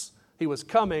He was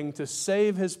coming to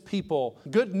save His people.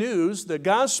 Good news, the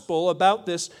gospel about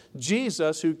this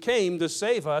Jesus who came to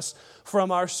save us from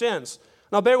our sins.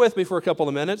 Now bear with me for a couple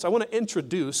of minutes. I want to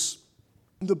introduce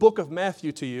the book of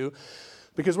Matthew to you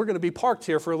because we're going to be parked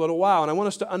here for a little while, and I want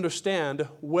us to understand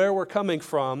where we're coming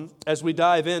from as we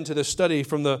dive into the study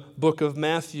from the book of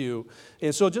Matthew.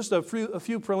 And so just a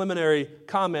few preliminary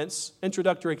comments,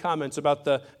 introductory comments about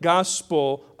the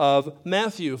Gospel of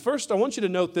Matthew. First, I want you to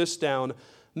note this down.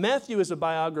 Matthew is a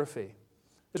biography.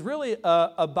 It's really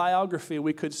a biography.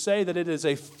 We could say that it is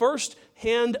a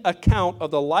first-hand account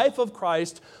of the life of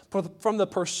Christ from the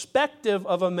perspective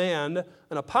of a man,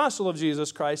 an apostle of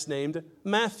Jesus Christ named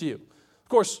Matthew. Of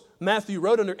course, Matthew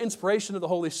wrote under inspiration of the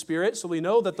Holy Spirit, so we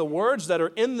know that the words that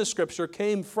are in the Scripture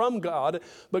came from God,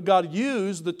 but God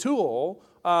used the tool,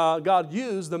 God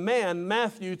used the man,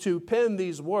 Matthew, to pen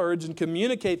these words and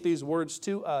communicate these words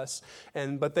to us,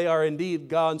 but they are indeed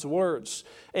God's words.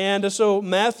 And so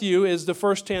Matthew is the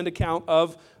first-hand account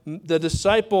of the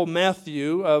disciple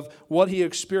Matthew, of what he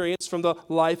experienced from the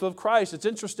life of Christ. It's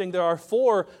interesting, there are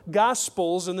 4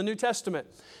 Gospels in the New Testament.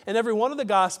 And every one of the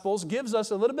Gospels gives us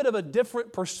a little bit of a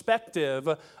different perspective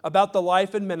about the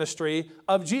life and ministry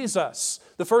of Jesus.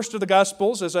 The first of the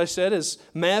Gospels, as I said, is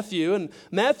Matthew. And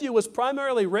Matthew was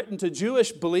primarily written to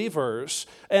Jewish believers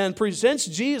and presents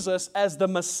Jesus as the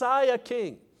Messiah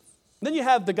King. Then you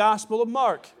have the Gospel of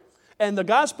Mark. And the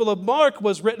Gospel of Mark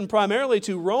was written primarily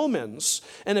to Romans,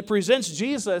 and it presents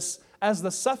Jesus as the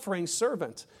suffering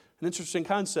servant. An interesting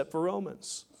concept for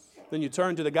Romans. Then you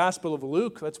turn to the Gospel of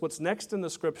Luke. That's what's next in the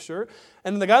Scripture.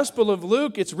 And in the Gospel of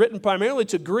Luke, it's written primarily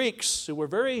to Greeks who were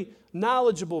very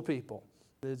knowledgeable people.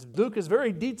 Luke is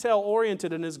very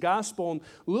detail-oriented in his Gospel, and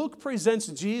Luke presents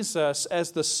Jesus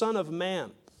as the Son of Man,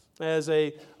 as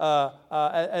a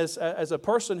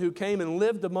person who came and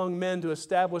lived among men to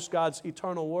establish God's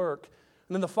eternal work.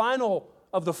 And then the final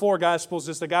of the 4 Gospels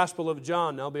is the Gospel of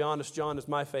John. Now, I'll be honest, John is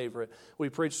my favorite. We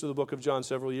preached through the book of John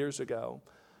several years ago.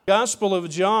 Gospel of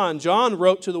John, John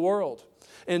wrote to the world.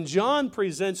 And John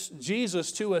presents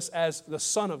Jesus to us as the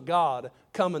Son of God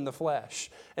come in the flesh.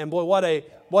 And boy, what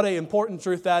a important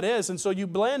truth that is. And so you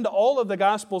blend all of the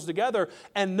Gospels together,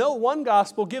 and no one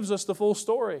Gospel gives us the full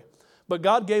story. But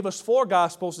God gave us 4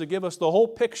 Gospels to give us the whole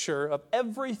picture of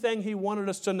everything He wanted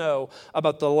us to know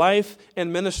about the life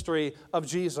and ministry of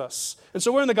Jesus. And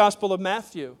so we're in the Gospel of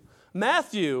Matthew.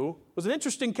 Matthew was an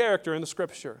interesting character in the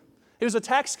Scripture. He was a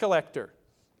tax collector.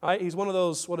 Right? He's one of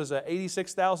those,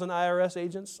 86,000 IRS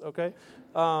agents, okay?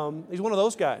 He's one of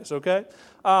those guys, okay?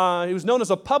 He was known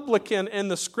as a publican in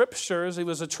the Scriptures. He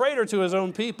was a traitor to his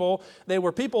own people. They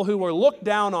were people who were looked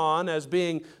down on as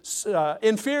being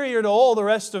inferior to all the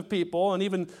rest of people, and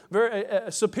even very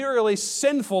superiorly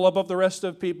sinful above the rest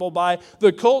of people by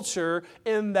the culture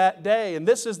in that day. And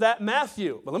this is that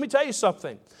Matthew. But let me tell you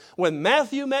something. When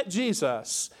Matthew met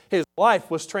Jesus, his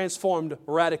life was transformed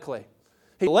radically.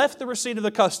 He left the receipt of the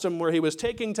custom where he was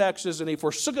taking taxes, and he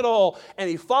forsook it all, and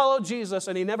he followed Jesus,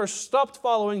 and he never stopped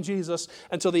following Jesus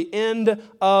until the end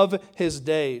of his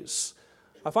days.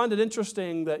 I find it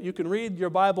interesting that you can read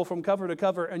your Bible from cover to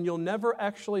cover, and you'll never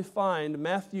actually find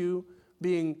Matthew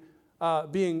being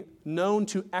known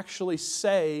to actually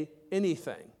say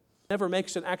anything. Never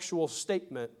makes an actual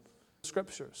statement in the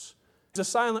Scriptures. He's a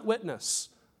silent witness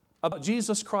about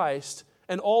Jesus Christ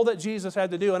and all that Jesus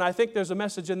had to do, and I think there's a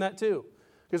message in that too.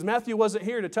 Because Matthew wasn't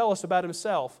here to tell us about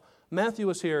himself. Matthew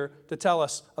was here to tell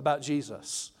us about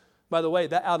Jesus. By the way,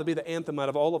 that ought to be the anthem out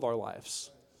of all of our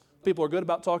lives. People are good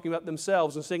about talking about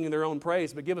themselves and singing their own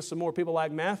praise, but give us some more people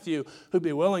like Matthew who'd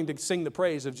be willing to sing the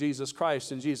praise of Jesus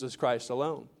Christ and Jesus Christ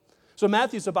alone. So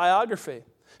Matthew's a biography.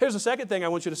 Here's the second thing I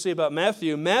want you to see about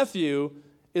Matthew. Matthew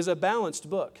is a balanced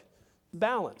book.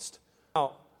 Balanced.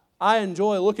 Now, I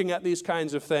enjoy looking at these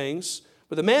kinds of things,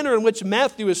 but the manner in which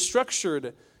Matthew is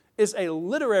structured is a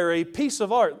literary piece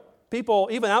of art. People,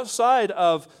 even outside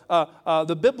of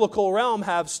the biblical realm,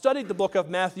 have studied the book of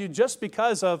Matthew just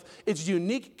because of its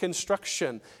unique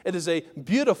construction. It is a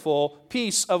beautiful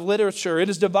piece of literature. It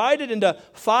is divided into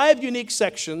 5 unique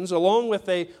sections, along with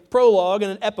a prologue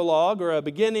and an epilogue, or a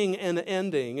beginning and an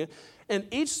ending. And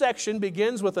each section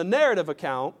begins with a narrative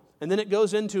account, and then it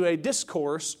goes into a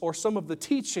discourse or some of the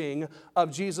teaching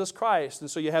of Jesus Christ. And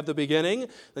so you have the beginning,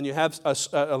 then you have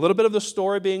a little bit of the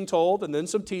story being told, and then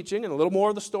some teaching, and a little more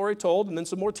of the story told, and then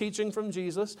some more teaching from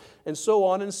Jesus, and so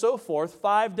on and so forth.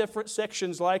 5 different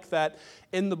sections like that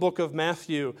in the book of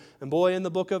Matthew. And boy, in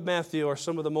the book of Matthew are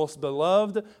some of the most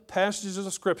beloved passages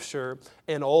of Scripture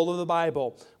in all of the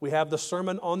Bible. We have the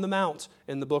Sermon on the Mount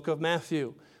in the book of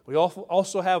Matthew. We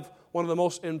also have one of the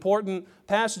most important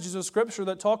passages of Scripture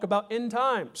that talk about end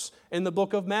times in the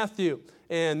book of Matthew.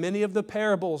 And many of the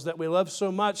parables that we love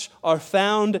so much are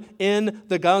found in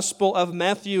the Gospel of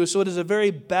Matthew. So it is a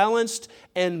very balanced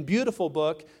and beautiful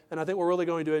book, and I think we're really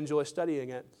going to enjoy studying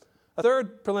it. A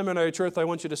third preliminary truth I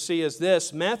want you to see is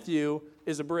this: Matthew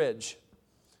is a bridge.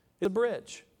 It's a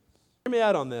bridge. Hear me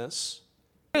out on this.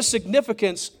 There is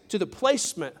significance to the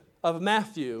placement of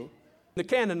Matthew in the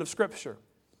canon of Scripture.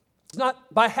 It's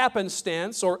not by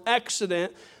happenstance or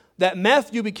accident that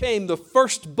Matthew became the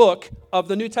first book of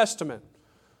the New Testament.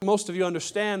 Most of you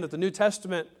understand that the New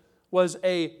Testament was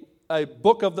a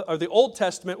book of the Old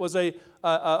Testament was a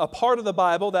part of the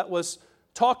Bible that was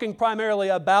talking primarily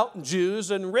about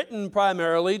Jews and written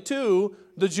primarily to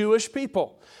the Jewish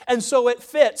people. And so it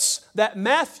fits that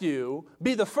Matthew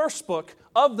be the first book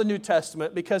of the New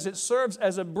Testament because it serves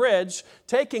as a bridge,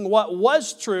 taking what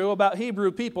was true about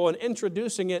Hebrew people and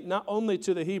introducing it not only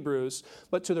to the Hebrews,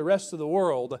 but to the rest of the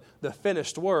world, the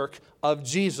finished work of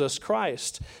Jesus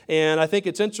Christ. And I think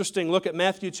it's interesting. Look at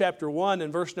Matthew chapter 1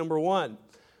 and verse number 1. The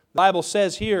Bible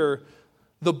says here,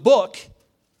 the book,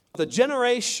 the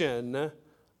generation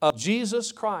of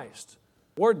Jesus Christ.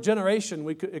 The word generation,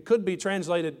 it could be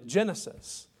translated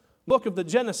Genesis. Book of the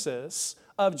Genesis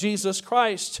of Jesus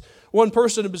Christ. One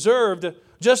person observed,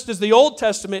 just as the Old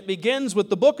Testament begins with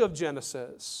the book of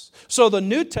Genesis, so the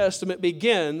New Testament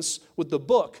begins with the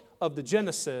book of the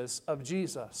Genesis of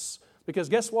Jesus. Because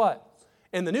guess what?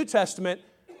 In the New Testament,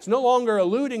 it's no longer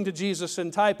alluding to Jesus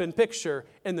in type and picture.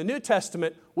 In the New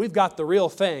Testament, we've got the real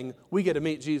thing. We get to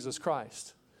meet Jesus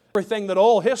Christ. Everything that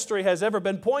all history has ever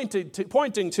been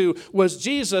pointing to was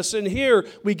Jesus, and here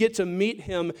we get to meet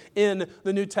Him in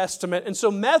the New Testament. And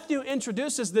so Matthew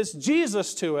introduces this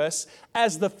Jesus to us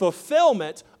as the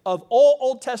fulfillment of all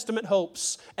Old Testament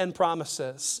hopes and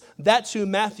promises. That's who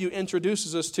Matthew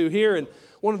introduces us to here. And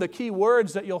one of the key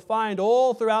words that you'll find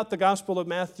all throughout the Gospel of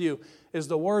Matthew is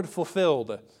the word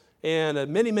fulfilled.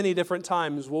 And many, many different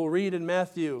times we'll read in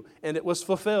Matthew, and it was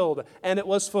fulfilled, and it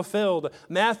was fulfilled.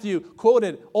 Matthew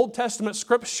quoted Old Testament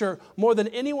Scripture more than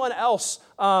anyone else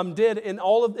did in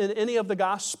any of the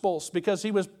Gospels, because he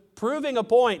was proving a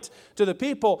point to the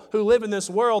people who live in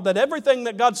this world that everything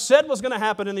that God said was going to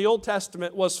happen in the Old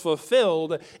Testament was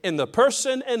fulfilled in the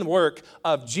person and work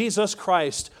of Jesus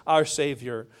Christ, our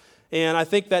Savior. And I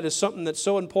think that is something that's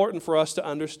so important for us to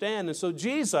understand. And so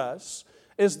Jesus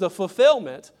is the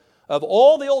fulfillment of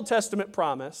all the Old Testament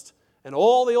promised and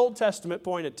all the Old Testament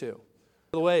pointed to.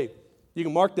 By the way, you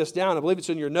can mark this down. I believe it's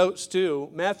in your notes too.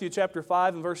 Matthew chapter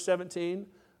 5 and verse 17.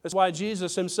 That's why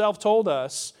Jesus Himself told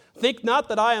us, "Think not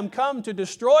that I am come to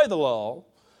destroy the law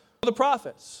or the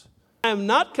prophets. I am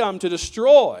not come to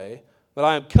destroy, but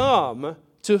I am come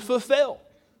to fulfill."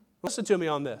 Listen to me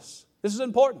on this. This is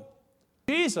important.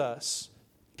 Jesus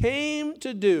came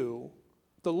to do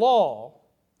the law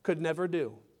could never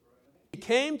do. He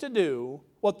came to do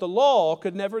what the law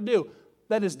could never do.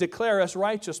 That is, declare us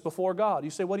righteous before God. You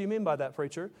say, what do you mean by that,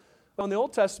 preacher? Well, in the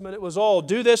Old Testament, it was all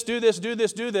do this, do this, do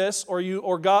this, do this, or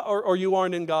you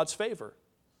aren't in God's favor.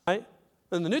 Right?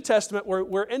 In the New Testament,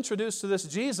 we're introduced to this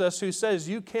Jesus who says,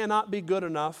 you cannot be good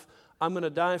enough. I'm going to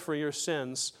die for your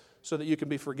sins so that you can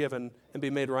be forgiven and be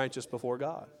made righteous before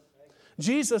God.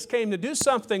 Jesus came to do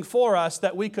something for us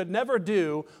that we could never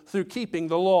do through keeping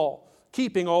the law,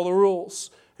 keeping all the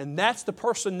rules. And that's the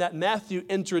person that Matthew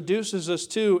introduces us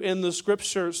to in the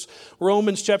Scriptures.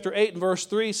 Romans chapter 8 and verse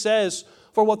 3 says,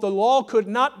 "For what the law could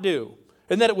not do,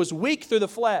 and that it was weak through the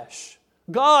flesh,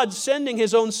 God, sending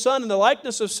His own Son in the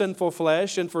likeness of sinful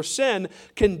flesh, and for sin,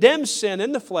 condemned sin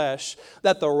in the flesh,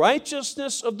 that the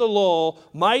righteousness of the law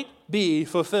might be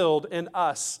fulfilled in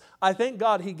us." I thank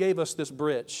God He gave us this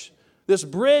bridge. This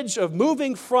bridge of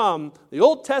moving from the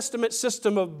Old Testament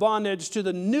system of bondage to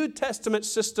the New Testament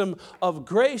system of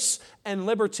grace and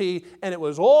liberty, and it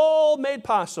was all made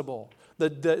possible.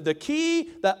 The key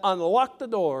that unlocked the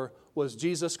door was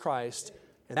Jesus Christ,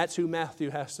 and that's who Matthew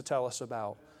has to tell us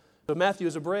about. So Matthew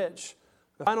is a bridge.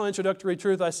 The final introductory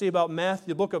truth I see about Matthew,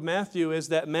 the book of Matthew, is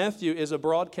that Matthew is a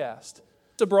broadcast.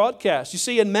 It's a broadcast. You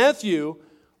see, in Matthew,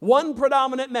 one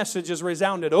predominant message is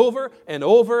resounded over and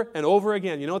over and over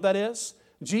again. You know what that is?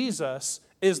 Jesus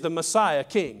is the Messiah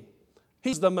King.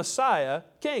 He's the Messiah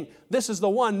King. This is the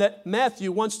one that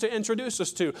Matthew wants to introduce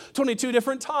us to. 22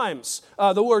 different times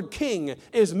the word king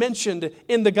is mentioned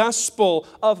in the Gospel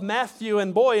of Matthew.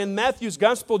 And boy, in Matthew's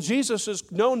Gospel, Jesus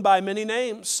is known by many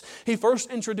names. He first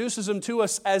introduces Him to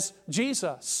us as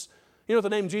Jesus. You know what the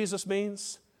name Jesus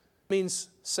means? It means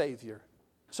Savior.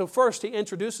 So first, He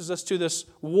introduces us to this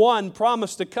one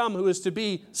promised to come who is to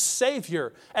be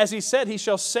Savior. As He said, He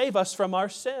shall save us from our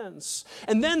sins.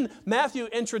 And then Matthew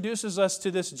introduces us to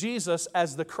this Jesus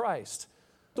as the Christ.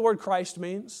 The word Christ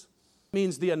means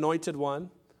means the anointed one,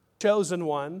 chosen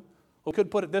one. We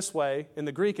could put it this way. In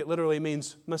the Greek, it literally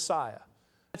means Messiah.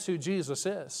 That's who Jesus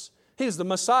is. He's the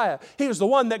Messiah. He was the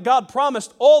one that God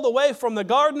promised all the way from the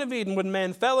Garden of Eden when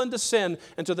man fell into sin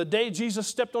until the day Jesus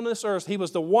stepped on this earth. He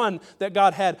was the one that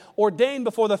God had ordained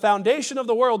before the foundation of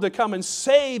the world to come and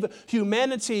save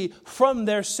humanity from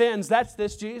their sins. That's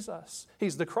this Jesus.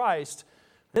 He's the Christ.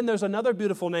 Then there's another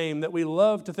beautiful name that we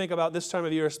love to think about this time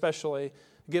of year especially,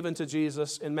 given to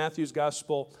Jesus in Matthew's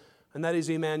Gospel, and that is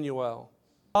Emmanuel,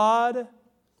 God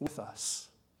with us.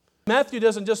 Matthew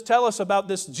doesn't just tell us about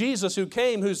this Jesus who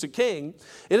came, who's the King.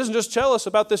 It doesn't just tell us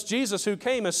about this Jesus who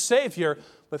came as Savior,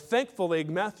 but thankfully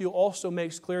Matthew also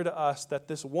makes clear to us that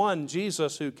this one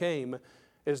Jesus who came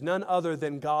is none other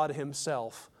than God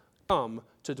Himself come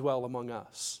to dwell among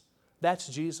us. That's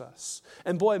Jesus.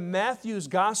 And boy, Matthew's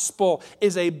Gospel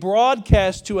is a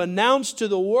broadcast to announce to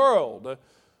the world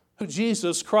who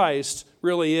Jesus Christ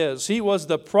really is. He was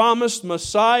the promised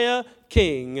Messiah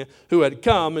King who had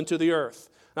come into the earth.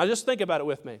 Now just think about it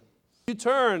with me. If you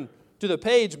turn to the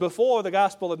page before the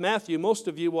Gospel of Matthew, most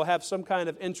of you will have some kind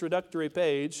of introductory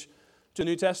page to the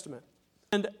New Testament.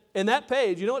 And in that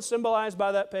page, you know what's symbolized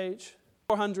by that page?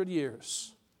 400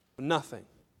 years. Nothing.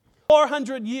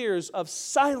 400 years of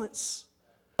silence.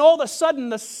 And all of a sudden,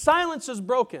 the silence is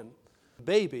broken. The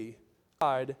baby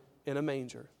died in a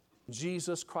manger.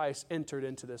 Jesus Christ entered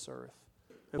into this earth.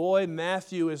 And boy,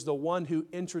 Matthew is the one who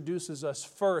introduces us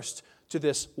first to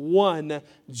this one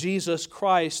Jesus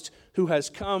Christ who has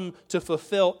come to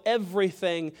fulfill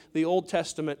everything the Old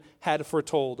Testament had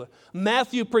foretold.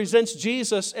 Matthew presents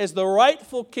Jesus as the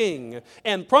rightful King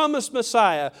and promised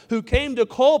Messiah who came to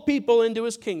call people into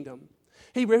His kingdom.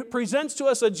 He presents to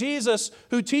us a Jesus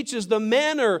who teaches the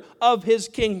manner of His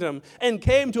kingdom and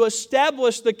came to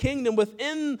establish the kingdom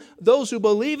within those who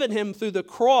believe in Him through the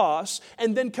cross,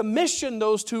 and then commission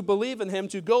those who believe in Him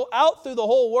to go out through the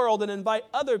whole world and invite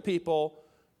other people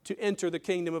to enter the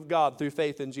kingdom of God through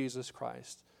faith in Jesus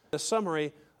Christ. In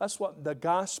summary, that's what the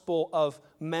Gospel of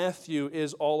Matthew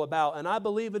is all about. And I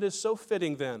believe it is so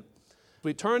fitting then,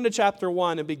 we turn to chapter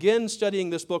 1 and begin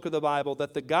studying this book of the Bible,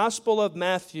 that the Gospel of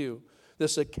Matthew,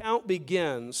 this account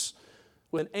begins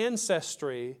with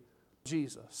ancestry of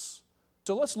Jesus.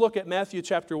 So let's look at Matthew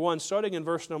chapter 1, starting in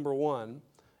verse number 1.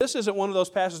 This isn't one of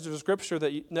those passages of Scripture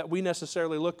that we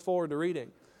necessarily look forward to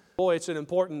reading. Boy, it's an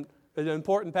important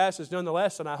passage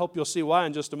nonetheless, and I hope you'll see why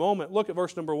in just a moment. Look at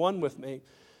verse number 1 with me,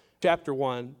 chapter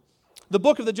 1. The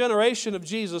book of the generation of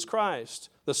Jesus Christ,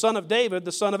 the son of David,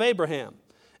 the son of Abraham.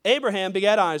 Abraham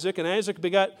begat Isaac, and Isaac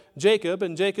begat Jacob,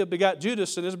 and Jacob begat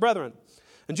Judas and his brethren.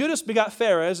 And Judas begot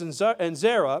Phares and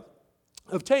Zerah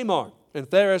of Tamar. And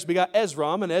Phares begot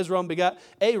Ezram, and Ezram begot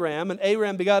Aram, and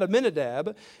Aram begot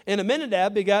Aminadab, and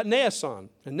Aminadab begot Naasson,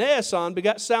 and Naasson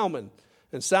begot Salmon,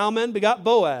 and Salmon begot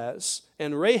Boaz,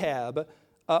 and Rahab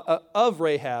of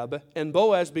Rahab, and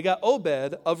Boaz begot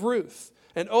Obed of Ruth,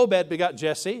 and Obed begot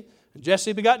Jesse, and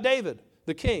Jesse begot David,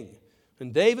 the king,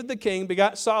 and David the king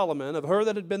begot Solomon of her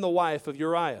that had been the wife of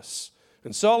Urias.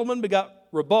 And Solomon begot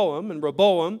Rehoboam, and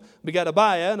Rehoboam begot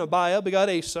Abiah, and Abiah begot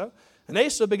Asa, and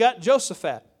Asa begot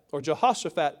Josaphat, or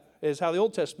Jehoshaphat is how the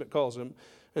Old Testament calls him.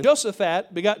 And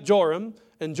Josaphat begot Joram,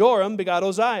 and Joram begot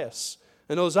Ozias,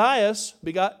 and Ozias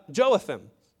begot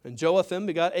Joatham, and Joatham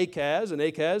begot Achaz, and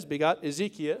Achaz begot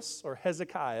Ezekias, or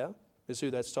Hezekiah is who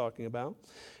that's talking about.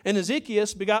 And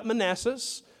Ezekias begot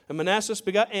Manasseh, and Manasseh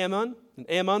begot Ammon, and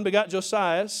Ammon begot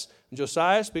Josias, and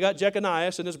Josias begot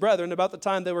Jeconias and his brethren about the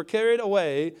time they were carried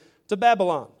away to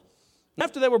Babylon. And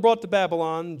after they were brought to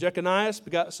Babylon, Jeconias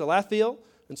begot Salathiel,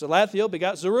 and Salathiel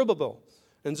begot Zerubbabel.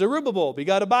 And Zerubbabel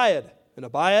begot Abiad, and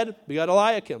Abiad begot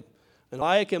Eliakim. And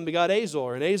Eliakim begot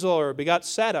Azor, and Azor begot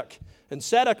Sadok. And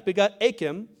Sadok begot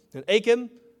Achim, and Achim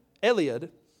Eliad.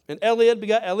 And Eliad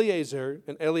begot Eleazar,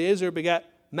 and Eleazar begot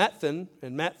Matthan,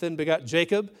 and Matthan begot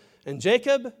Jacob. And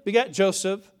Jacob begot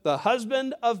Joseph, the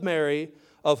husband of Mary,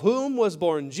 of whom was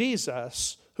born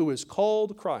Jesus, who is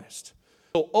called Christ.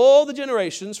 So all the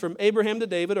generations from Abraham to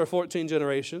David are 14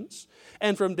 generations.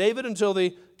 And from David until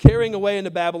the carrying away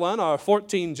into Babylon are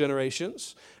 14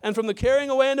 generations. And from the carrying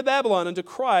away into Babylon into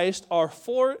Christ are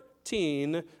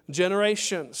 14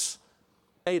 generations.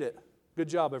 Made it. Good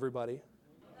job, everybody.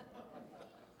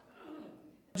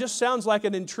 It just sounds like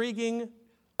an intriguing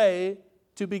way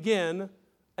to begin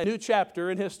a new chapter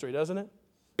in history, doesn't it?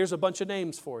 Here's a bunch of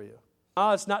names for you.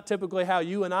 It's not typically how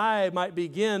you and I might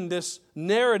begin this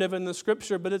narrative in the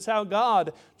Scripture, but it's how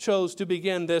God chose to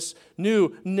begin this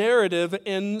new narrative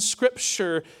in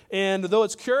Scripture. And though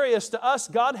it's curious to us,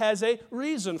 God has a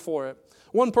reason for it.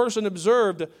 One person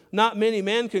observed, not many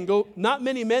men can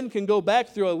go back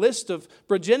through a list of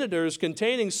progenitors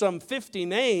containing some 50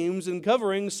 names and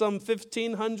covering some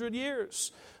 1,500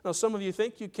 years. Now, some of you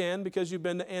think you can because you've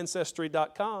been to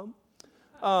Ancestry.com.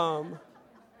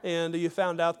 And you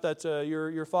found out that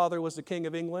your father was the King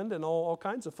of England and all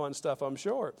kinds of fun stuff, I'm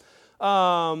sure.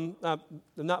 I'm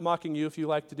not mocking you if you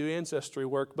like to do ancestry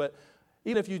work, but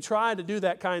even if you try to do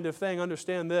that kind of thing,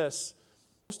 understand this.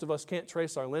 Most of us can't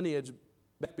trace our lineage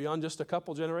back beyond just a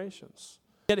couple generations.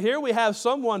 Yet here we have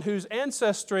someone whose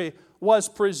ancestry was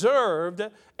preserved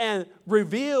and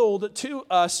revealed to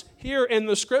us here in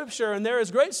the Scripture, and there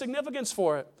is great significance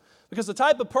for it. Because the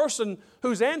type of person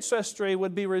whose ancestry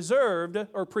would be reserved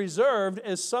or preserved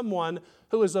is someone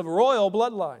who is of royal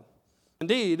bloodline.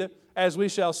 Indeed, as we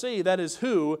shall see, that is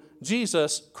who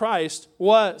Jesus Christ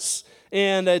was.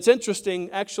 And it's interesting,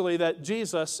 actually, that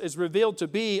Jesus is revealed to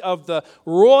be of the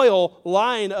royal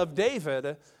line of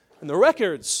David. And the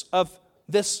records of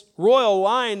this royal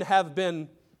line have been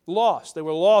lost. They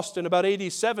were lost in about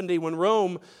AD 70 when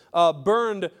Rome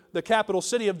burned the capital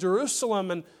city of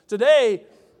Jerusalem. And today,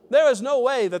 there is no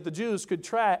way that the Jews could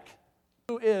track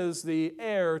who is the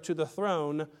heir to the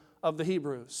throne of the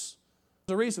Hebrews.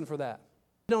 There's a reason for that.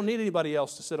 You don't need anybody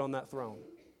else to sit on that throne.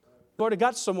 You've already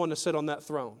got someone to sit on that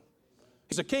throne.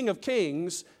 He's a King of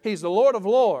kings. He's the Lord of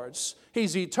lords.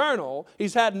 He's eternal.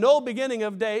 He's had no beginning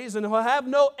of days and will have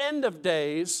no end of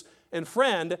days. And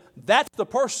friend, that's the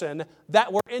person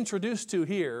that we're introduced to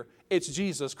here. It's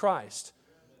Jesus Christ,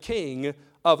 King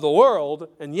of the world,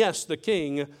 and yes, the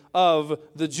King of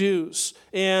the Jews.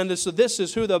 And so this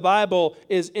is who the Bible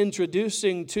is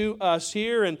introducing to us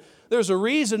here. And there's a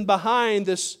reason behind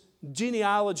this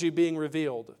genealogy being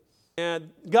revealed. And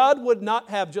God would not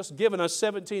have just given us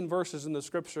 17 verses in the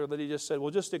Scripture that He just said,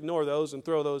 well, just ignore those and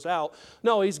throw those out.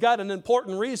 No, He's got an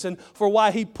important reason for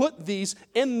why He put these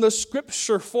in the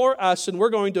Scripture for us, and we're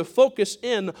going to focus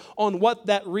in on what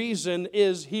that reason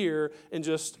is here in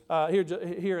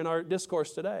here in our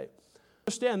discourse today.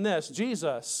 Understand this,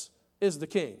 Jesus is the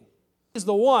King. He's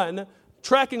the one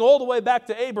tracking all the way back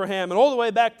to Abraham and all the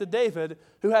way back to David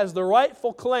who has the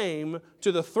rightful claim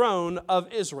to the throne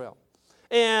of Israel.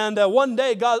 And one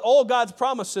day, all God's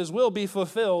promises will be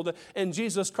fulfilled in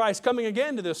Jesus Christ coming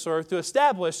again to this earth to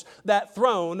establish that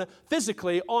throne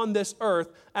physically on this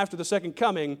earth after the second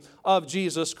coming of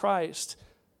Jesus Christ.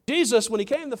 Jesus, when He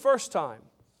came the first time,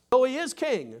 though He is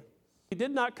King, He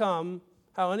did not come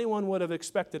how anyone would have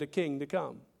expected a king to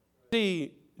come.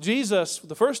 See, Jesus,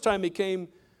 the first time He came,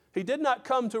 He did not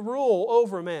come to rule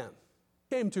over man.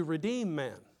 He came to redeem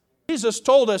man. Jesus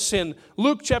told us in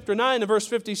Luke chapter 9 and verse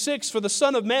 56, "For the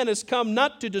Son of Man has come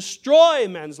not to destroy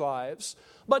men's lives,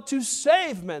 but to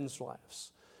save men's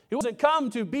lives." He wasn't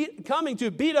coming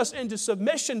to beat us into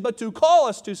submission, but to call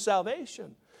us to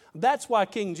salvation. That's why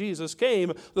King Jesus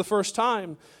came the first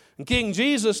time. And King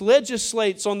Jesus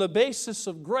legislates on the basis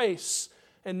of grace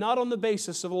and not on the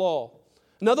basis of law.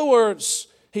 In other words,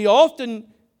 He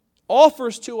often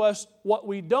offers to us what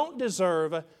we don't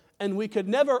deserve and we could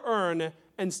never earn,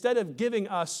 instead of giving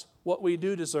us what we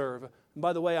do deserve. And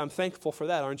by the way, I'm thankful for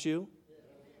that, aren't you?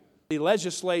 He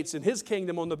legislates in His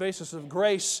kingdom on the basis of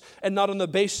grace and not on the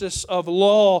basis of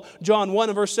law. John 1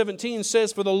 and verse 17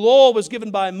 says, "For the law was given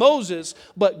by Moses,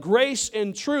 but grace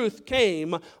and truth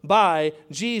came by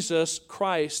Jesus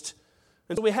Christ."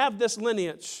 And so we have this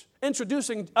lineage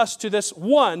introducing us to this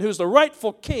one who's the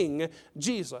rightful king,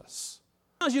 Jesus.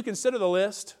 As you consider the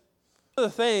list, one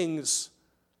of the things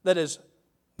that is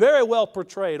very well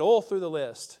portrayed all through the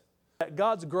list, that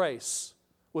God's grace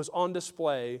was on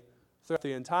display throughout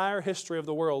the entire history of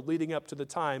the world leading up to the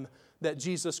time that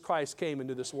Jesus Christ came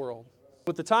into this world.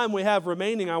 With the time we have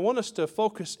remaining, I want us to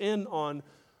focus in on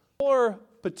 4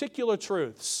 particular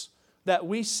truths that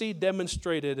we see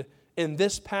demonstrated in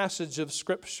this passage of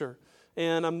Scripture.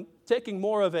 And I'm taking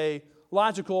more of a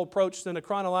logical approach than a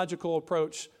chronological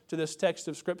approach to this text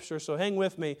of Scripture, so hang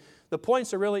with me. The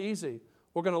points are really easy.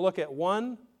 We're going to look at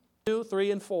 1, 2,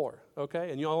 3, and 4,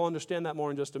 okay? And you'll understand that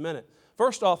more in just a minute.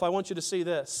 First off, I want you to see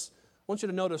this. I want you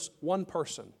to notice one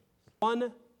person.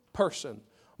 One person.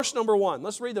 Verse number 1.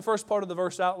 Let's read the first part of the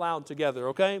verse out loud together,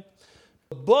 okay?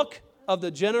 The book of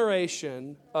the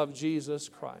generation of Jesus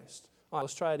Christ. All right,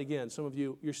 let's try it again. Some of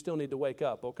you still need to wake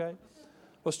up, okay?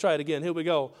 Let's try it again. Here we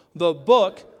go. The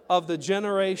book of the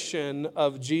generation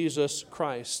of Jesus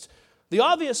Christ. The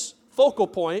obvious focal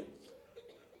point,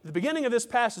 the beginning of this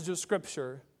passage of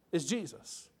Scripture, is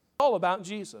Jesus. All about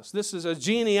Jesus. This is a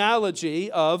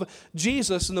genealogy of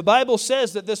Jesus. And the Bible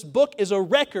says that this book is a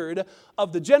record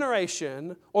of the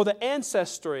generation or the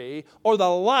ancestry or the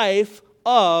life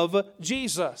of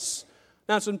Jesus.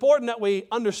 Now, it's important that we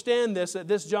understand this at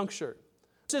this juncture.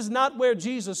 This is not where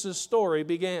Jesus' story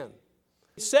began.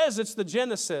 It says it's the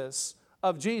genesis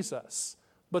of Jesus,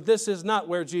 but this is not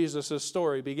where Jesus'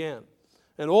 story began.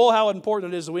 And oh, how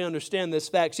important it is that we understand this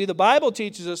fact. See, the Bible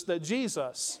teaches us that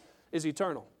Jesus is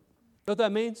eternal. You know what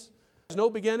that means? There's no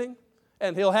beginning,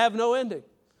 and He'll have no ending.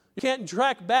 You can't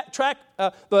track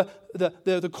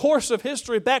the course of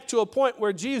history back to a point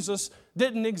where Jesus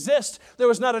didn't exist. There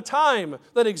was not a time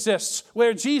that exists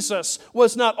where Jesus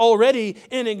was not already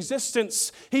in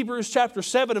existence. Hebrews chapter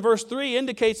 7 and verse 3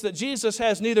 indicates that Jesus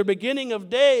has neither beginning of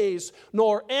days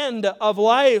nor end of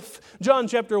life. John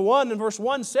chapter 1 and verse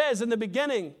 1 says, in the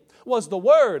beginning was the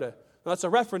Word. That's a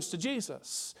reference to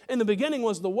Jesus. In the beginning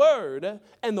was the Word,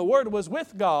 and the Word was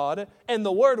with God, and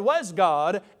the Word was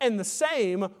God, and the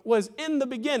same was in the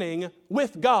beginning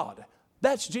with God.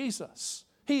 That's Jesus.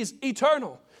 He's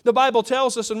eternal. The Bible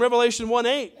tells us in Revelation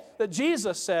 1:8 that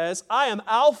Jesus says, I am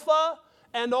Alpha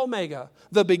and Omega,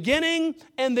 the beginning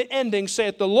and the ending,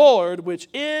 saith the Lord, which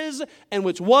is, and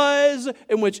which was,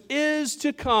 and which is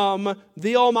to come,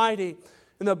 the Almighty.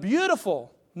 And the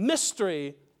beautiful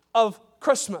mystery of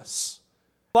Christmas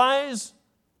lies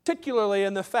particularly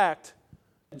in the fact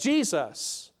that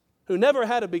Jesus, who never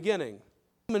had a beginning,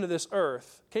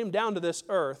 came down to this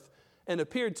earth and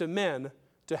appeared to men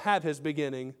to have His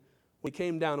beginning when He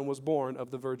came down and was born of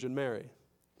the Virgin Mary.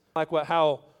 Like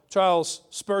how Charles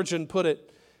Spurgeon put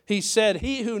it, he said,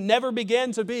 he who never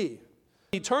began to be,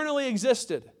 eternally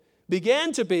existed,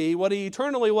 began to be what He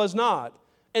eternally was not,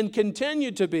 and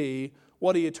continued to be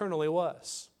what He eternally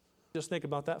was. Just think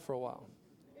about that for a while.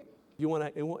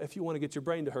 If you want to get your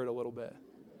brain to hurt a little bit.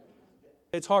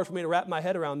 It's hard for me to wrap my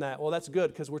head around that. Well, that's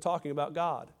good because we're talking about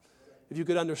God. If you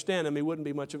could understand Him, He wouldn't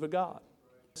be much of a God.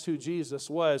 That's who Jesus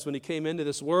was when He came into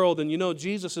this world. And you know,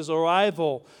 Jesus'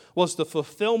 arrival was the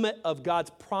fulfillment of God's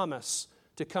promise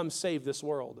to come save this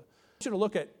world. I want you to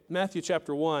look at Matthew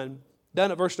chapter 1,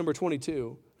 down at verse number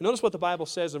 22. Notice what the Bible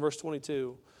says in verse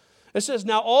 22. It says,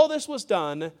 now all this was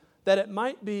done that it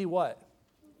might be what?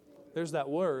 There's that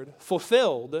word,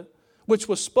 fulfilled, which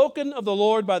was spoken of the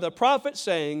Lord by the prophet,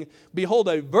 saying, behold,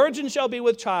 a virgin shall be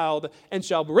with child, and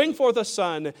shall bring forth a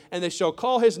son, and they shall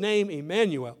call His name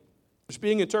Emmanuel. Which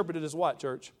being interpreted as what,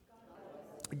 church?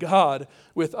 God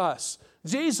with us.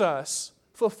 Jesus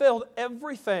fulfilled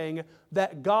everything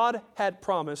that God had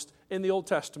promised in the Old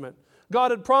Testament.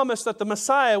 God had promised that the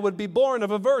Messiah would be born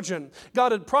of a virgin.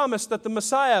 God had promised that the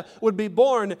Messiah would be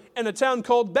born in a town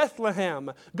called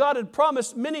Bethlehem. God had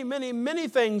promised many, many, many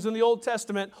things in the Old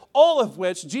Testament, all of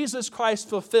which Jesus Christ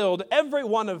fulfilled, every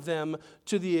one of them,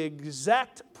 to the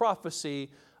exact prophecy,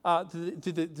 to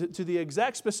the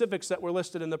exact specifics that were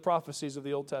listed in the prophecies of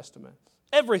the Old Testament.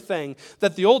 Everything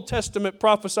that the Old Testament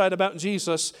prophesied about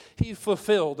Jesus, He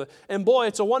fulfilled. And boy,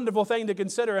 it's a wonderful thing to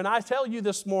consider. And I tell you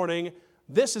this morning,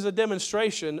 this is a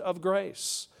demonstration of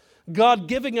grace. God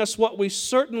giving us what we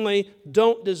certainly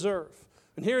don't deserve.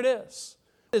 And here it is.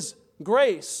 It is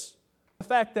grace. The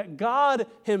fact that God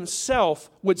Himself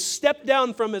would step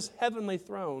down from His heavenly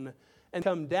throne and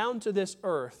come down to this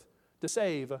earth to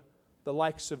save the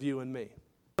likes of you and me.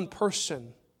 One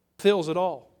person fills it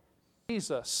all.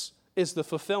 Jesus is the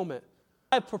fulfillment.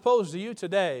 I propose to you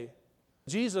today,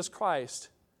 Jesus Christ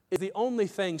is the only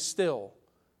thing still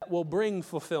that will bring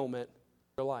fulfillment to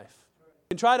your life.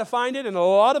 You can try to find it in a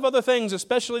lot of other things,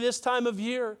 especially this time of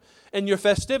year, and your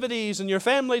festivities and your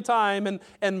family time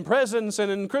and presents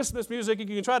and in Christmas music. You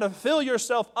can try to fill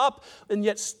yourself up and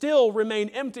yet still remain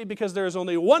empty because there is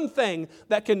only one thing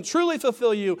that can truly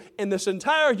fulfill you in this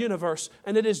entire universe,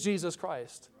 and it is Jesus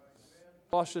Christ.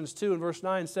 Colossians 2 and verse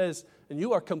 9 says, and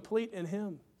you are complete in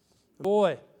Him.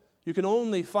 Boy, you can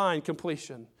only find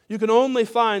completion. You can only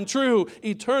find true,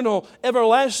 eternal,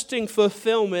 everlasting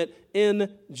fulfillment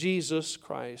in Jesus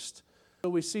Christ. So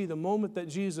we see the moment that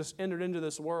Jesus entered into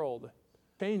this world,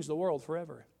 changed the world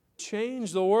forever.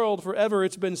 Changed the world forever.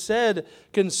 It's been said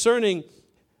concerning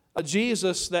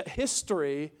Jesus that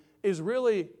history is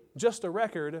really just a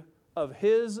record of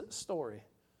His story.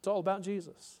 It's all about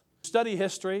Jesus. Study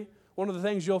history. One of the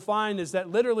things you'll find is that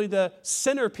literally the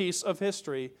centerpiece of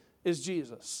history is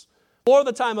Jesus. Before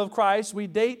the time of Christ, we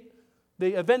date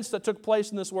the events that took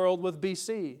place in this world with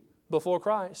BC, before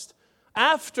Christ.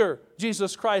 After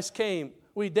Jesus Christ came,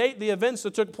 we date the events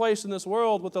that took place in this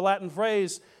world with the Latin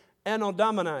phrase Anno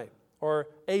Domini, or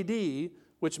AD,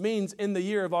 which means in the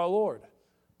year of our Lord.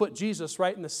 Put Jesus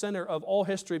right in the center of all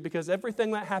history because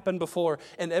everything that happened before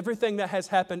and everything that has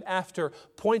happened after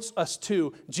points us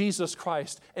to Jesus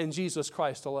Christ and Jesus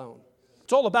Christ alone.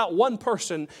 It's all about one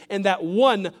person, and that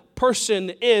one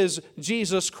person is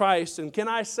Jesus Christ. And can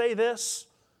I say this?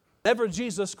 Whenever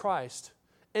Jesus Christ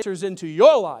enters into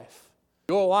your life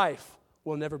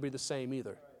will never be the same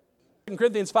either. 2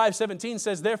 Corinthians 5:17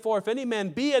 says, therefore, if any man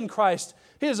be in Christ,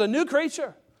 he is a new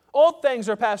creature. Old things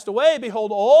are passed away.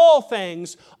 Behold, all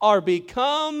things are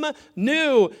become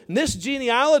new. And this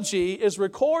genealogy is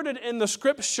recorded in the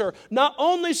Scripture, not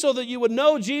only so that you would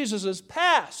know Jesus'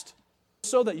 past,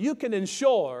 so that you can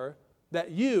ensure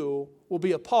that you will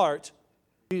be a part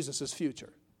of Jesus'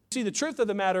 future. See, the truth of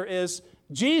the matter is,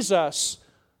 Jesus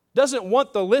doesn't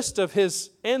want the list of his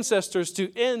ancestors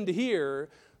to end here.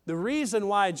 The reason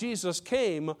why Jesus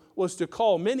came was to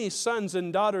call many sons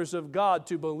and daughters of God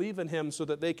to believe in him so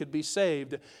that they could be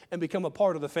saved and become a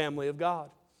part of the family of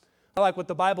God. I like what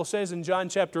the Bible says in John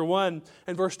chapter 1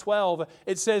 and verse 12.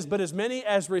 It says, but as many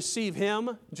as receive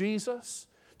him, Jesus,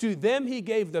 to them he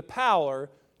gave the power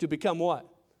to become what?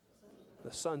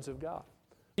 The sons of God.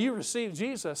 You receive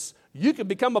Jesus, you can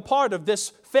become a part of this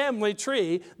family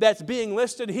tree that's being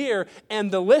listed here, and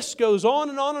the list goes on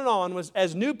and on and on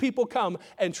as new people come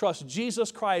and trust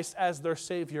Jesus Christ as their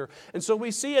Savior. And so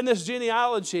we see in this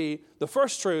genealogy, the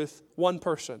first truth, one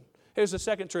person. Here's the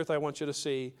second truth I want you to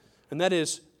see, and that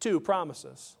is two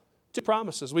promises. Two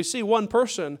promises. We see one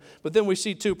person, but then we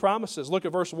see two promises. Look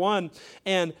at verse 1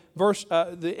 and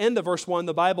the end of verse 1,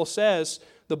 the Bible says,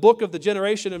 the book of the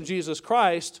generation of Jesus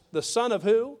Christ, the son of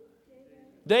who?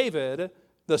 David,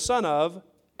 the son of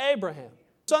Abraham.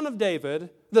 Son of David,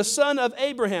 the son of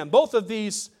Abraham. Both of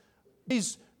these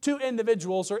two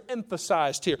individuals are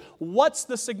emphasized here. What's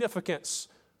the significance?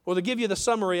 Well, to give you the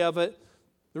summary of it,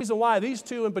 the reason why these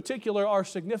two in particular are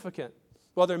significant,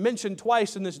 well, they're mentioned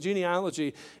twice in this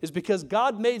genealogy, is because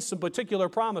God made some particular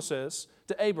promises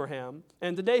to Abraham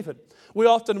and to David. We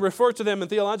often refer to them in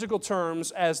theological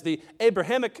terms as the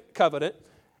Abrahamic covenant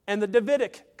and the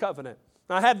Davidic covenant.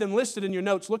 Now, I have them listed in your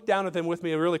notes. Look down at them with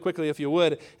me really quickly if you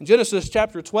would. In Genesis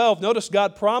chapter 12, notice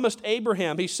God promised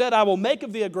Abraham. He said, I will make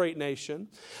of thee a great nation,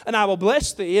 and I will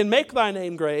bless thee, and make thy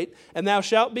name great, and thou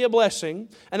shalt be a blessing.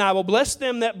 And I will bless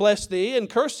them that bless thee, and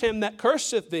curse him that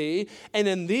curseth thee, and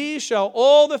in thee shall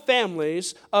all the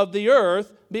families of the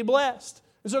earth be blessed.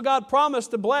 And so God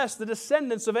promised to bless the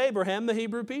descendants of Abraham, the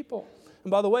Hebrew people.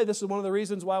 And by the way, this is one of the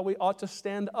reasons why we ought to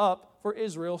stand up for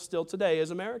Israel still today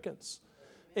as Americans.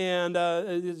 And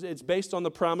it's based on the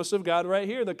promise of God right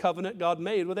here, the covenant God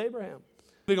made with Abraham.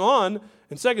 Moving on,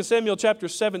 in 2 Samuel chapter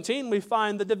 17, we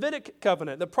find the Davidic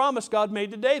covenant, the promise God made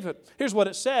to David. Here's what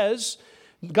it says.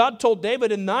 God told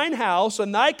David, in thine house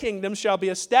and thy kingdom shall be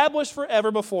established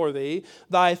forever before thee.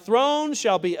 Thy throne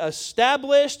shall be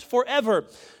established forever.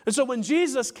 And so when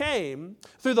Jesus came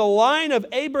through the line of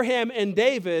Abraham and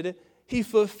David, he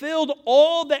fulfilled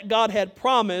all that God had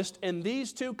promised in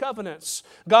these two covenants.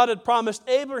 God had promised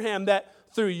Abraham that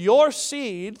through your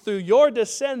seed, through your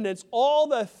descendants, all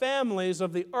the families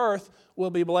of the earth will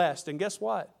be blessed. And guess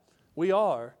what? We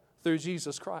are through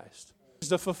Jesus Christ. It's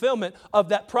the fulfillment of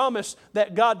that promise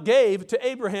that God gave to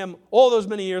Abraham all those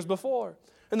many years before.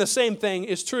 And the same thing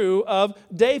is true of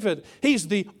David. He's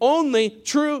the only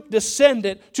true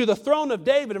descendant to the throne of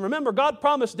David. And remember, God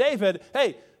promised David,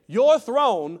 hey, your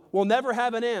throne will never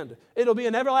have an end. It'll be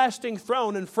an everlasting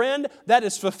throne. And friend, that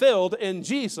is fulfilled in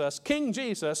Jesus, King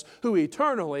Jesus, who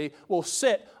eternally will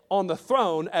sit on the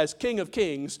throne as King of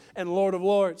Kings and Lord of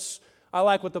Lords. I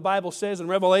like what the Bible says in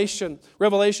Revelation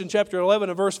chapter 11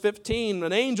 and verse 15.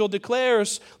 An angel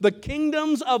declares, the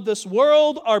kingdoms of this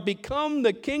world are become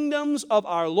the kingdoms of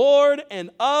our Lord and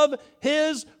of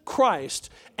His Christ,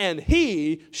 and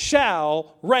He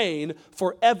shall reign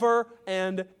forever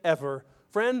and ever.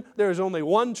 Friend, there is only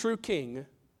one true king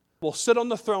who will sit on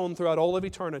the throne throughout all of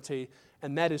eternity,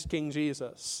 and that is King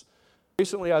Jesus.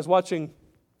 Recently, I was watching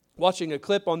a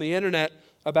clip on the internet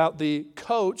about the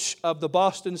coach of the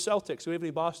Boston Celtics. Do we have any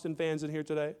Boston fans in here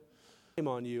today? Shame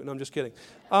on you. No, I'm just kidding.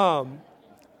 I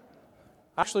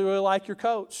actually really like your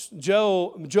coach.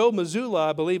 Joe Mazzulla,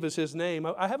 I believe is his name.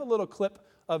 I have a little clip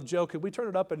of Joe. Could we turn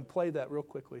it up and play that real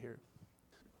quickly here?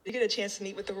 Did you get a chance to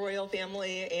meet with the royal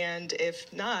family? And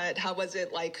if not, how was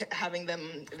it like having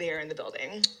them there in the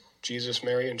building? Jesus,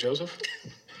 Mary, and Joseph?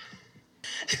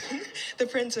 The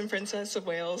Prince and Princess of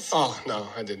Wales. Oh, no,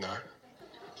 I did not.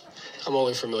 I'm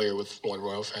only familiar with one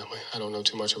royal family. I don't know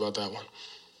too much about that one.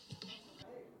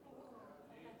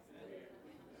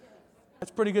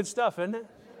 That's pretty good stuff, isn't it?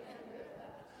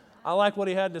 I like what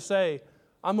he had to say.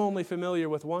 I'm only familiar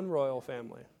with one royal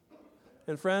family.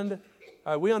 And friend,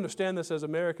 we understand this as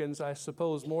Americans, I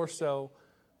suppose more so,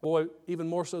 even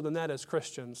more so than that as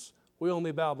Christians. We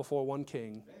only bow before one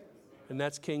king, and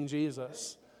that's King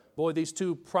Jesus. Boy, these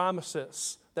two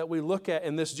promises that we look at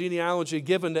in this genealogy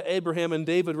given to Abraham and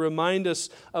David remind us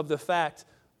of the fact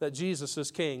that Jesus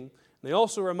is king. They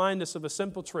also remind us of a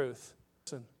simple truth.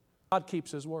 Listen, God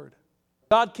keeps His word.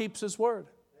 God keeps His word.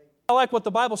 I like what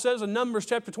the Bible says in Numbers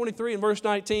chapter 23 and verse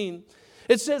 19.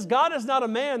 It says, God is not a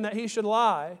man that He should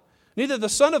lie, neither the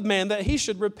Son of Man that He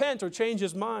should repent or change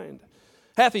His mind.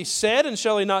 Hath He said, and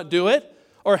shall He not do it?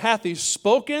 Or hath He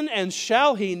spoken, and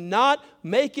shall He not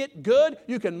make it good?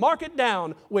 You can mark it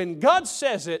down. When God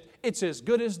says it, it's as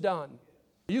good as done.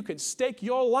 You can stake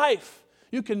your life.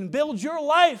 You can build your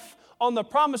life on the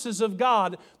promises of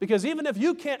God, because even if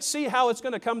you can't see how it's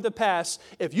going to come to pass,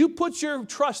 if you put your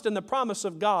trust in the promise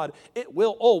of God, it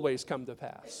will always come to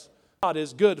pass. God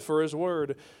is good for His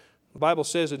word. The Bible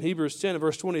says in Hebrews 10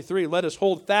 verse 23, let us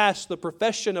hold fast the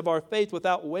profession of our faith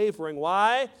without wavering.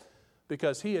 Why?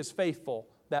 Because He is faithful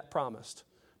that promised.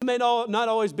 You may not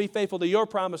always be faithful to your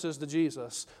promises to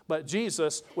Jesus, but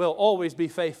Jesus will always be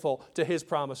faithful to His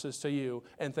promises to you,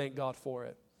 and thank God for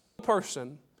it.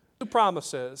 Person, two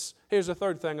promises. Here's the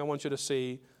third thing I want you to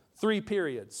see. 3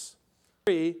 periods.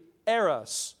 3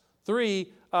 eras.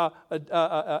 3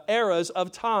 eras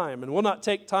of time. And we'll not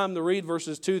take time to read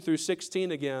verses 2 through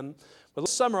 16 again, but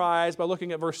let's summarize by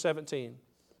looking at verse 17.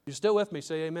 You still with me?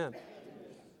 Say amen.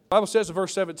 The Bible says in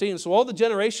verse 17, so all the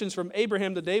generations from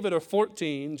Abraham to David are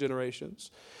 14 generations.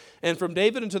 And from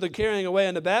David unto the carrying away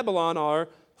into Babylon are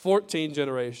 14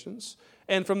 generations.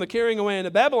 And from the carrying away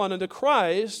into Babylon unto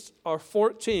Christ are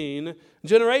 14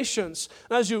 generations.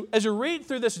 Now, as you read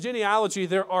through this genealogy,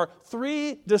 there are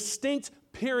 3 distinct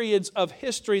periods of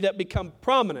history that become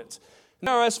prominent.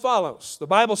 Now, as follows. The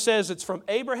Bible says it's from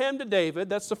Abraham to David,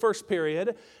 that's the first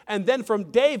period, and then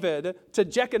from David to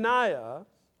Jeconiah,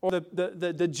 or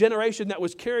the generation that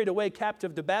was carried away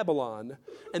captive to Babylon,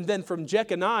 and then from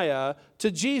Jeconiah to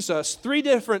Jesus. 3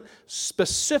 different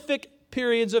specific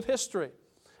periods of history.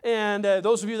 And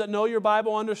those of you that know your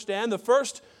Bible understand the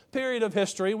first period of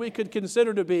history we could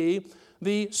consider to be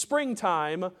the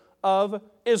springtime of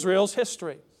Israel's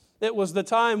history. It was the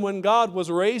time when God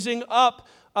was raising up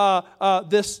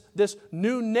this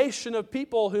new nation of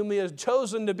people whom He has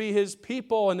chosen to be His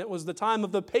people. And it was the time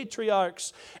of the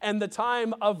patriarchs and the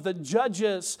time of the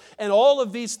judges. And all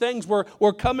of these things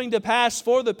were coming to pass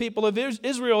for the people of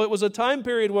Israel. It was a time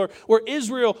period where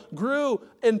Israel grew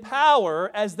in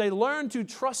power as they learned to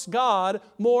trust God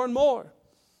more and more.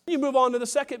 You move on to the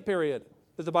second period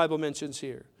that the Bible mentions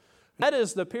here. That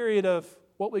is the period of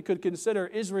what we could consider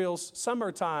Israel's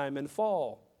summertime and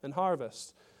fall and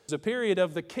harvest. It's a period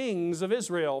of the kings of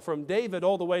Israel, from David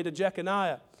all the way to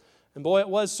Jeconiah. And boy, it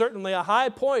was certainly a high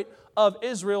point of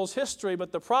Israel's history,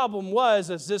 but the problem was,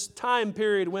 as this time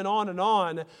period went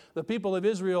on, the people of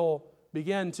Israel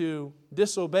began to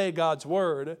disobey God's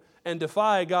word and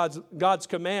defy God's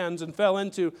commands, and fell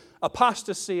into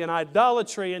apostasy and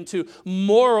idolatry, into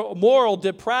moral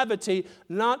depravity,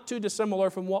 not too dissimilar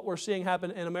from what we're seeing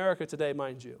happen in America today,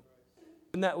 mind you.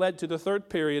 And that led to the third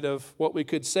period of what we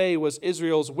could say was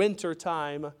Israel's winter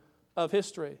time of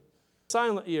history.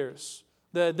 Silent years.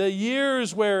 The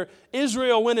years where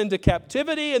Israel went into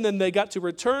captivity, and then they got to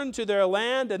return to their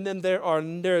land, and then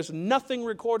there's nothing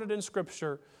recorded in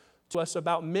Scripture to us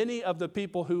about many of the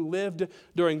people who lived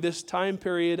during this time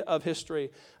period of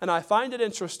history. And I find it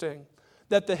interesting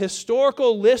that the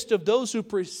historical list of those who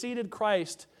preceded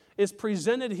Christ is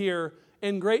presented here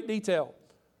in great detail.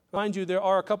 Mind you, there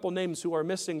are a couple names who are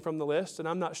missing from the list, and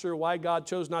I'm not sure why God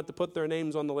chose not to put their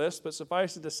names on the list, but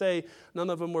suffice it to say, none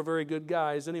of them were very good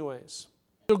guys anyways.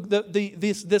 So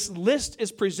this list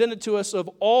is presented to us of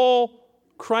all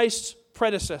Christ's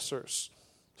predecessors,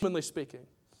 humanly speaking.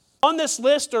 On this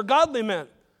list are godly men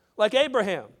like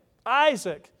Abraham,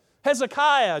 Isaac,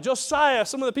 Hezekiah, Josiah,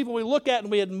 some of the people we look at and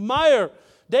we admire,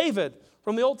 David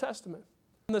from the Old Testament.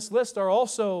 On this list are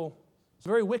also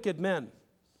very wicked men,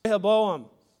 Rehoboam,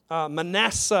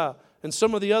 Manasseh, and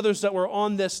some of the others that were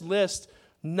on this list,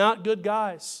 not good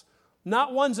guys.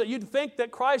 Not ones that you'd think that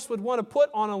Christ would want to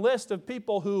put on a list of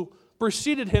people who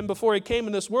preceded Him before He came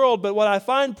in this world. But what I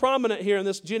find prominent here in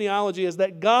this genealogy is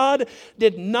that God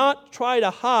did not try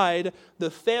to hide the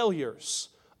failures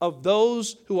of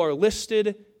those who are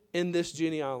listed in this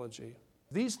genealogy.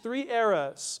 These 3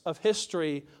 eras of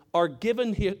history are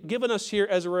given us here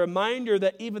as a reminder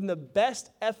that even the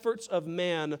best efforts of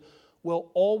man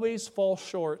will always fall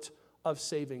short of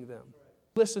saving them.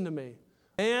 Listen to me.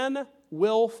 Man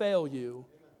will fail you.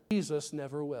 Jesus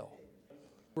never will.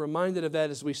 I'm reminded of that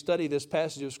as we study this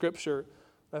passage of Scripture.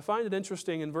 I find it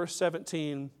interesting in verse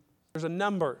 17, there's a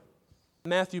number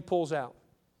Matthew pulls out.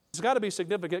 It's got to be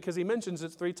significant because he mentions it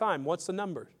 3 times. What's the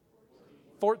number?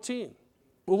 14.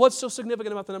 Well, what's so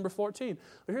significant about the number 14?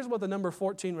 Well, here's what the number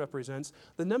 14 represents.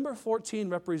 The number 14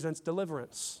 represents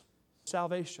deliverance,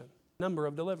 salvation, number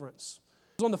of deliverance.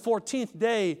 was on the 14th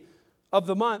day of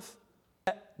the month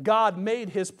that God made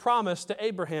his promise to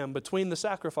Abraham between the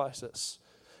sacrifices.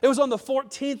 It was on the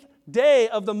 14th day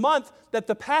of the month that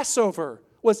the Passover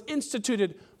was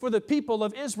instituted for the people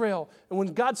of Israel. And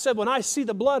when God said, when I see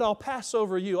the blood, I'll pass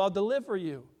over you, I'll deliver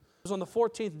you. It was on the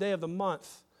 14th day of the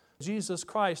month. Jesus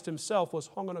Christ himself was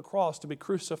hung on a cross to be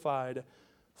crucified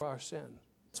for our sin.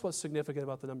 That's what's significant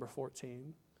about the number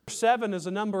 14. 7 is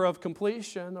a number of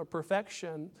completion or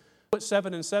perfection. Put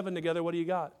 7 and 7 together, what do you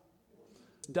got?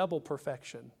 Double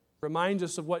perfection. Reminds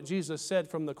us of what Jesus said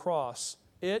from the cross.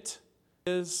 It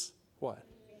is what?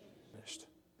 Finished.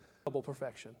 Double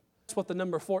perfection. That's what the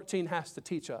number 14 has to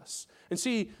teach us. And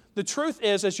see, the truth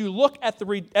is, as you look at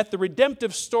the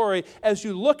redemptive story, as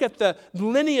you look at the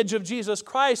lineage of Jesus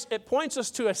Christ, it points us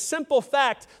to a simple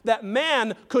fact that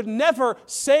man could never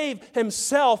save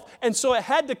himself. And so it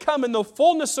had to come in the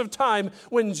fullness of time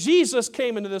when Jesus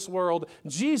came into this world.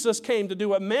 Jesus came to do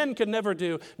what man could never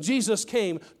do. Jesus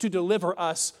came to deliver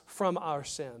us from our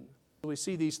sin. We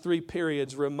see these three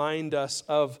periods remind us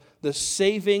of the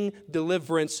saving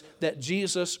deliverance that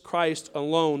Jesus Christ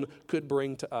alone could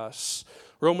bring to us.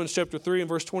 Romans chapter 3 and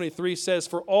verse 23 says,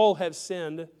 "For all have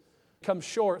sinned, come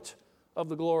short of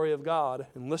the glory of God."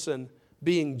 And listen,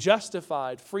 being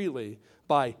justified freely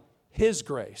by His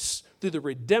grace through the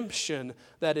redemption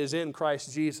that is in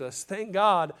Christ Jesus. Thank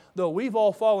God, though we've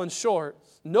all fallen short,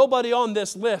 nobody on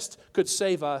this list could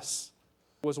save us.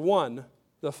 There was one,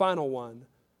 the final one,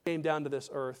 came down to this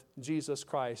earth, Jesus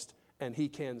Christ, and He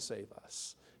can save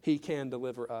us. He can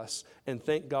deliver us, and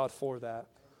thank God for that.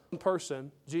 One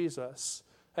person, Jesus.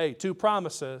 Hey, 2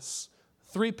 promises,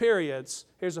 3 periods.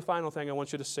 Here's the final thing I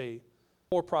want you to see.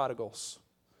 4 prodigals.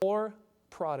 4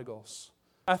 prodigals.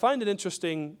 I find it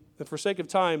interesting, and for sake of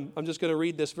time, I'm just going to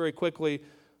read this very quickly.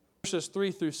 Verses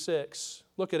 3 through 6.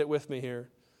 Look at it with me here.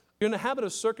 You're in the habit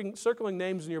of circling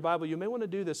names in your Bible. You may want to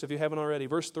do this if you haven't already.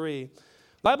 Verse 3.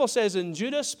 The Bible says, "And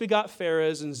Judas begot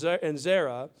Pharez and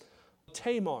Zerah,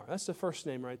 Tamar." That's the first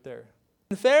name right there.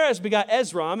 "And Pharez begot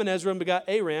Ezram, and Ezram begot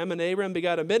Aram, and Aram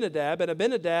begot Abinadab, and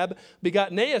Abinadab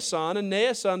begot Naasson, and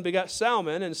Naasson begot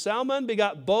Salmon, and Salmon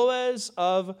begot Boaz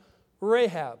of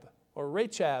Rahab," or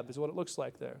Rachab is what it looks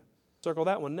like there. Circle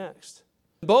that one next.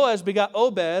 "Boaz begot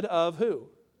Obed of" who?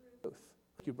 Ruth.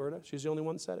 Thank you, Berta. She's the only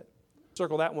one that said it.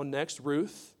 Circle that one next,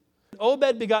 Ruth.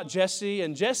 "Obed begot Jesse,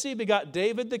 and Jesse begot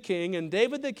David the king, and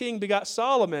David the king begot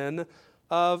Solomon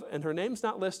of," and her name's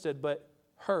not listed, but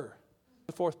her,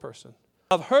 the 4th person,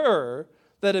 "of her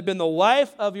that had been the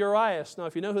wife of Urias." Now,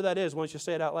 if you know who that is, why don't you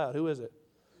say it out loud? Who is it?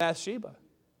 Bathsheba.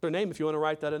 Her name, if you want to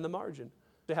write that in the margin.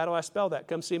 Say, how do I spell that?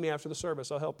 Come see me after the service.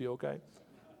 I'll help you, okay?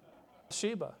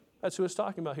 Bathsheba. That's who it's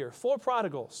talking about here. 4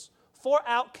 prodigals, 4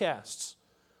 outcasts.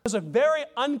 It's a very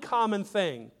uncommon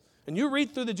thing. And you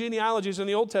read through the genealogies in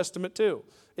the Old Testament too,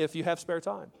 if you have spare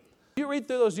time. If you read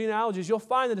through those genealogies, you'll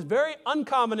find that it's very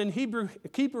uncommon in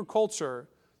Hebrew culture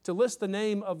to list the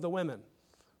name of the women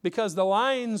because the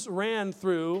lines ran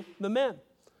through the men.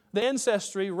 The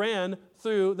ancestry ran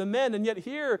through the men. And yet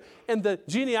here in the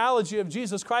genealogy of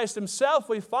Jesus Christ himself,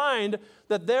 we find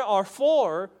that there are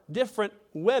 4 different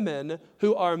women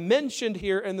who are mentioned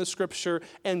here in the Scripture,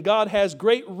 and God has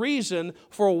great reason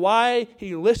for why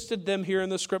He listed them here in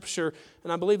the Scripture.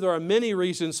 And I believe there are many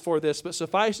reasons for this, but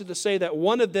suffice it to say that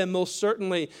one of them most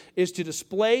certainly is to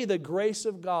display the grace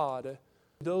of God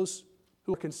to those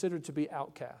who are considered to be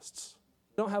outcasts.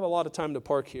 I don't have a lot of time to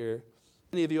park here.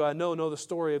 Many of you I know the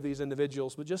story of these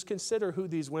individuals, but just consider who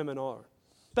these women are.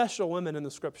 Special women in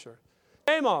the Scripture.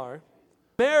 Tamar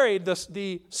married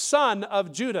the son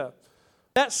of Judah.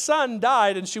 That son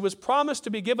died, and she was promised to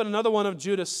be given another one of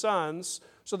Judah's sons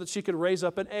so that she could raise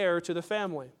up an heir to the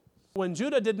family. When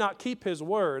Judah did not keep his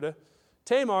word,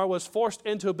 Tamar was forced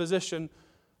into a position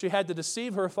she had to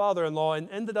deceive her father-in-law and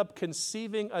ended up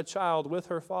conceiving a child with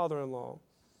her father-in-law,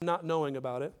 not knowing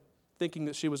about it, thinking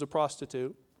that she was a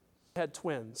prostitute. Had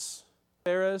twins,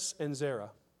 Pharez and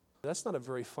Zerah. That's not a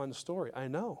very fun story, I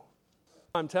know.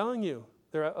 I'm telling you,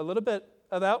 there are a little bit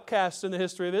of outcasts in the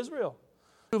history of Israel.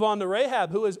 Move on to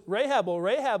Rahab. Who is Rahab? Well,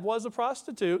 Rahab was a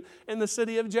prostitute in the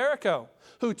city of Jericho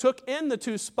who took in the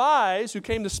 2 spies who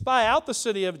came to spy out the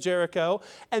city of Jericho,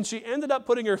 and she ended up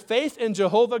putting her faith in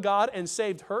Jehovah God and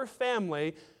saved her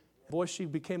family. Boy, she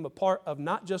became a part of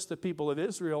not just the people of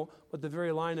Israel, but the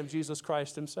very line of Jesus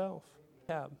Christ himself.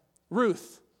 Rahab.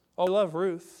 Ruth. Oh, I love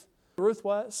Ruth. Ruth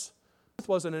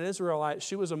wasn't an Israelite.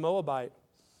 She was a Moabite.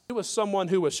 She was someone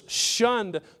who was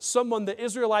shunned, someone the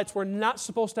Israelites were not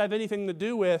supposed to have anything to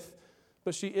do with.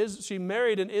 But she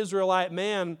married an Israelite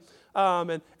man,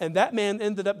 and that man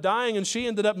ended up dying, and she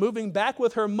ended up moving back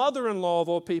with her mother-in-law, of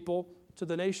all people, to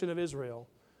the nation of Israel.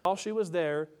 While she was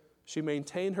there, she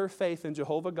maintained her faith in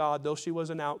Jehovah God, though she was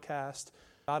an outcast.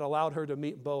 God allowed her to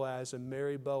meet Boaz and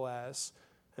marry Boaz.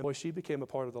 And boy, she became a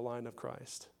part of the line of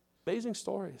Christ. Amazing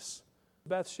stories.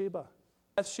 Bathsheba.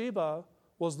 Bathsheba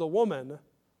was the woman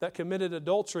that committed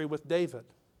adultery with David,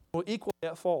 who was equally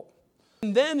at fault.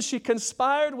 And then she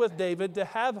conspired with David to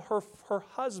have her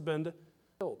husband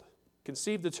killed.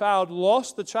 Conceived the child,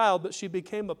 lost the child, but she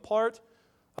became a part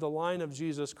of the line of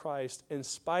Jesus Christ in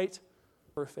spite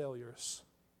of her failures.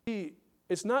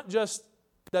 It's not just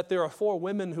that there are 4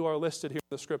 women who are listed here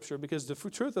in the Scripture, because the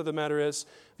truth of the matter is,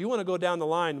 if you want to go down the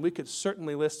line, we could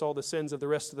certainly list all the sins of the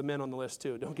rest of the men on the list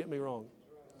too. Don't get me wrong.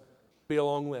 It'd be a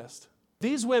long list.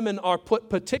 These women are put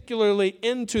particularly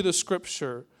into the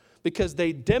Scripture because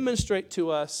they demonstrate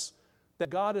to us that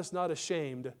God is not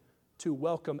ashamed to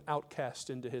welcome outcasts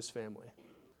into His family.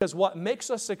 Because what makes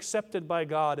us accepted by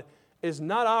God is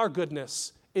not our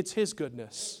goodness, it's His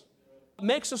goodness. What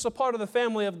makes us a part of the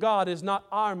family of God is not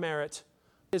our merit,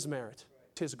 His merit,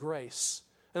 it's His grace.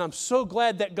 And I'm so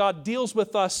glad that God deals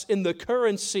with us in the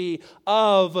currency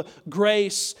of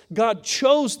grace. God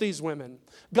chose these women.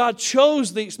 God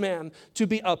chose these men to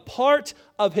be a part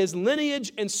of His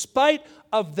lineage in spite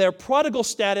of their prodigal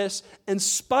status, in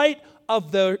spite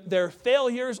of their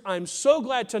failures. I'm so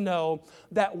glad to know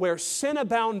that where sin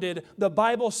abounded, the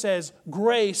Bible says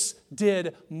grace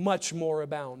did much more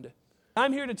abound.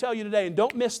 I'm here to tell you today, and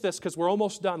don't miss this because we're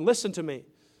almost done. Listen to me.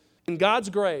 In God's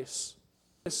grace,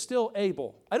 He is still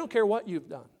able, I don't care what you've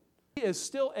done, He is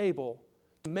still able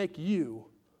to make you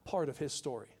part of His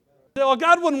story. Well,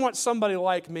 God wouldn't want somebody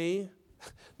like me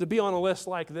to be on a list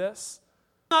like this.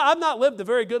 I've not lived a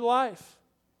very good life.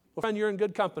 Well, friend, you're in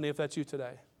good company if that's you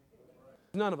today.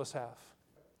 None of us have.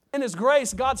 In His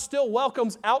grace, God still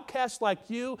welcomes outcasts like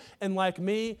you and like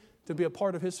me to be a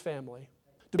part of His family,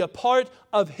 to be a part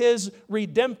of His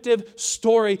redemptive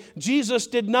story. Jesus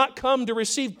did not come to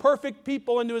receive perfect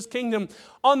people into His kingdom.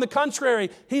 On the contrary,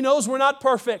 He knows we're not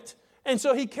perfect. And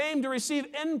so He came to receive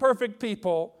imperfect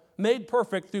people made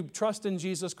perfect through trust in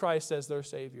Jesus Christ as their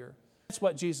Savior. That's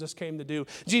what Jesus came to do.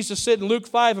 Jesus said in Luke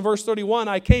 5 and verse 31,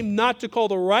 I came not to call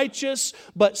the righteous,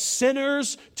 but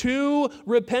sinners to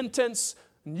repentance.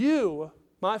 You,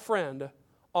 my friend,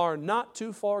 are not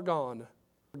too far gone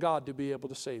for God to be able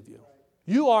to save you.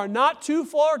 You are not too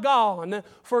far gone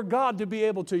for God to be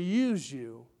able to use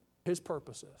you, His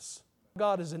purposes.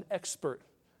 God is an expert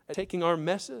at taking our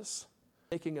messes,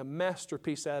 making a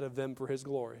masterpiece out of them for His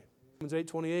glory. Romans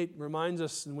 8:28 reminds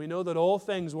us, and we know that all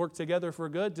things work together for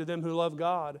good to them who love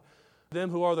God, them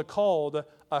who are the called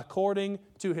according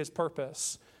to His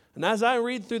purpose. And as I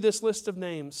read through this list of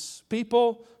names,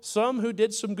 people, some who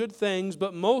did some good things,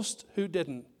 but most who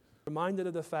didn't, reminded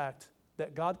of the fact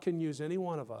that God can use any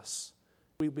one of us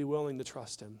if we'd be willing to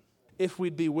trust Him, if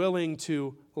we'd be willing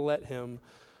to let Him.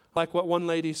 Like what one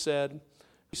lady said,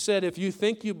 she said, if you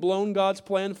think you've blown God's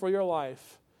plan for your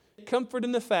life, take comfort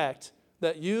in the fact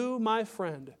that you, my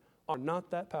friend, are not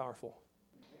that powerful.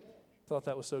 I thought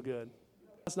that was so good.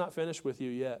 God's not finished with you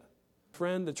yet.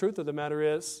 Friend, the truth of the matter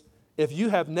is, if you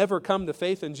have never come to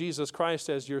faith in Jesus Christ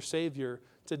as your Savior,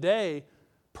 today,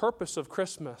 purpose of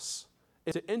Christmas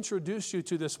is to introduce you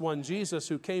to this one Jesus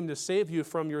who came to save you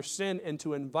from your sin and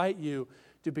to invite you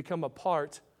to become a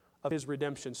part of His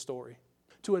redemption story.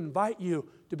 To invite you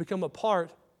to become a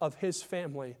part of His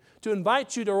family, to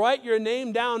invite you to write your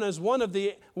name down as one of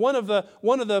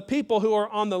the people who are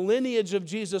on the lineage of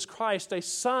Jesus Christ, a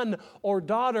son or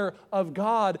daughter of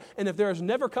God. And if there has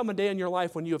never come a day in your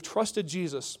life when you have trusted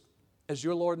Jesus as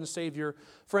your Lord and Savior,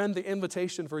 friend, the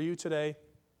invitation for you today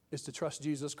is to trust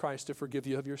Jesus Christ to forgive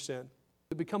you of your sin,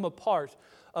 to become a part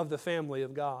of the family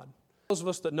of God. Those of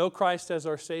us that know Christ as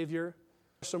our Savior,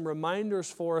 some reminders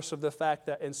for us of the fact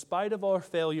that in spite of our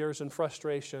failures and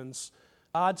frustrations,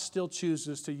 God still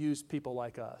chooses to use people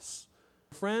like us.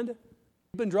 Friend,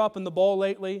 you've been dropping the ball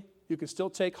lately. You can still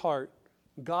take heart.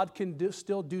 God can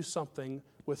still do something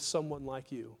with someone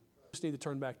like you. You just need to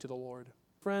turn back to the Lord.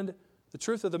 Friend, the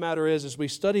truth of the matter is, as we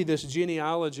study this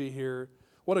genealogy here,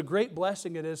 what a great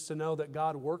blessing it is to know that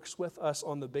God works with us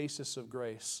on the basis of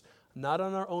grace, not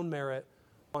on our own merit,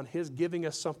 on His giving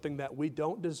us something that we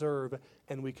don't deserve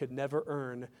and we could never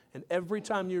earn. And every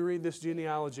time you read this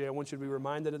genealogy, I want you to be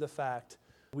reminded of the fact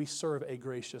we serve a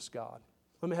gracious God.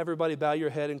 Let me have everybody bow your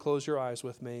head and close your eyes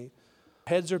with me.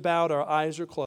 Heads are bowed, our eyes are closed.